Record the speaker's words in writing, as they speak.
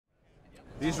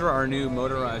These are our new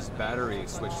motorized battery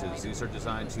switches. These are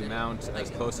designed to mount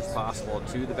as close as possible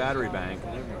to the battery bank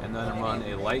and then run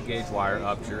a light gauge wire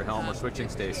up to your helm or switching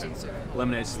station.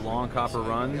 Eliminates long copper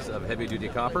runs of heavy duty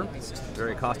copper.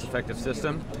 Very cost effective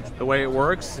system. The way it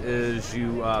works is you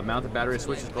mount the battery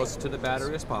switch as close to the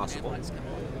battery as possible.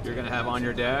 You're going to have on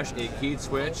your dash a keyed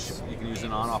switch. You can use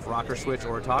an on-off rocker switch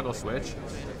or a toggle switch.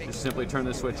 Just simply turn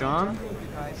the switch on,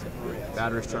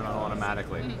 batteries turn on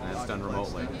automatically, and it's done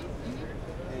remotely.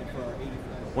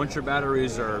 Once your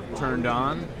batteries are turned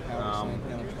on,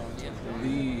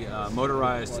 the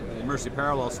motorized emergency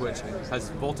parallel switch has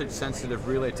voltage-sensitive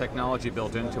relay technology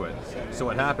built into it. So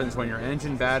what happens when your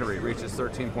engine battery reaches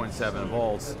 13.7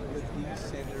 volts,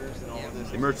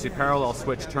 the emergency parallel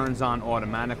switch turns on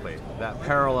automatically. That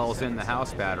parallels in the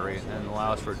house battery and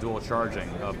allows for dual charging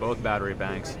of both battery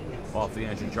banks off the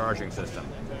engine charging system.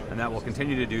 And that will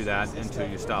continue to do that until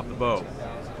you stop the boat.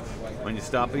 When you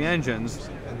stop the engines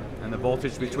and the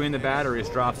voltage between the batteries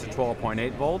drops to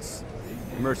 12.8 volts,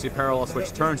 the emergency parallel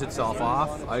switch turns itself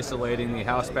off, isolating the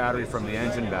house battery from the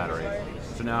engine battery.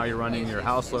 So now you're running your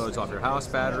house loads off your house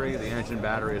battery, the engine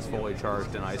battery is fully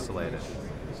charged and isolated.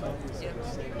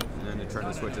 And then you turn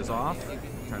the switches off,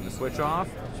 turn the switch off.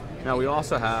 Now we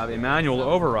also have a manual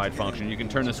override function. You can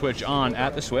turn the switch on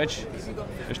at the switch.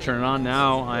 Just turn it on.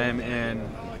 Now I am in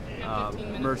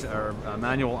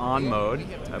manual on mode.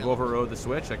 I've overrode the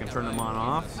switch. I can turn them on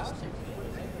off.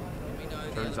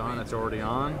 Turns on, it's already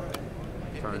on.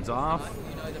 Turns off.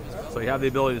 So you have the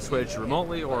ability to switch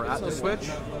remotely or at the switch.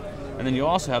 And then you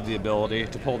also have the ability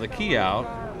to pull the key out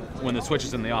when the switch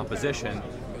is in the opposition.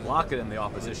 Lock it in the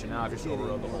opposition now if you just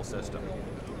overrode the whole system.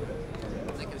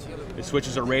 The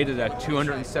switches are rated at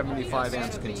 275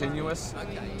 amps continuous,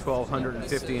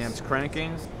 1250 amps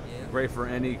cranking. Great for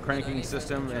any cranking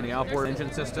system, any outboard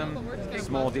engine system,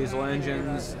 small diesel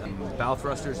engines, bow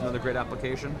thrusters, another great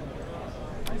application.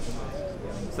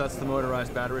 So that's the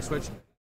motorized battery switch.